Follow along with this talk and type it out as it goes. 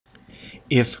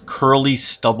if curly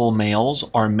stubble males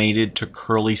are mated to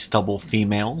curly stubble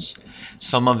females,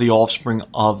 some of the offspring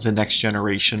of the next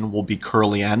generation will be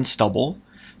curly and stubble,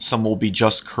 some will be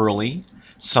just curly,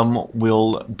 some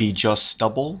will be just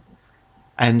stubble,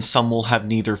 and some will have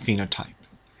neither phenotype.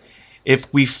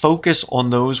 If we focus on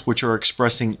those which are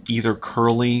expressing either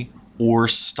curly or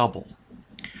stubble,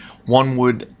 one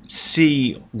would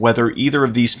see whether either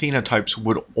of these phenotypes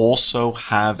would also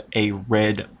have a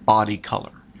red body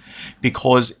color.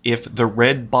 Because if the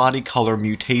red body color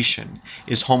mutation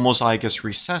is homozygous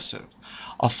recessive,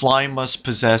 a fly must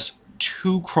possess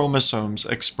 2 chromosomes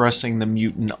expressing the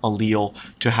mutant allele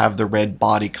to have the red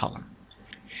body color.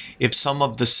 If some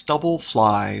of the stubble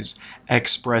flies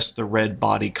express the red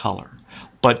body color,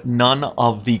 but none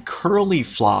of the curly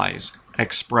flies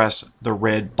express the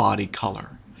red body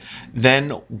color,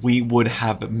 then we would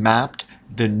have mapped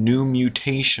the new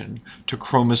mutation to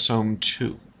chromosome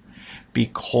 2,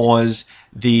 because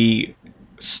the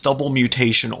stubble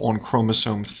mutation on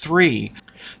chromosome 3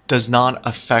 does not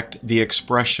affect the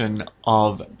expression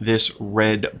of this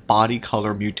red body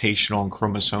color mutation on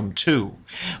chromosome 2,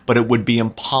 but it would be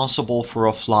impossible for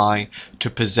a fly to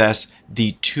possess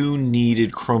the 2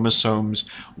 needed chromosomes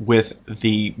with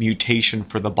the mutation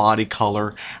for the body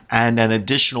color and an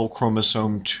additional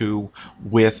chromosome 2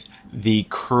 with the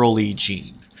curly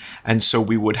gene. And so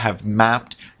we would have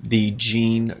mapped the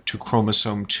gene to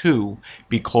chromosome 2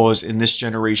 because in this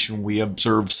generation we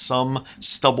observe some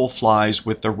stubble flies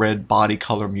with the red body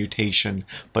color mutation,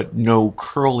 but no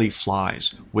curly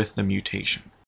flies with the mutation.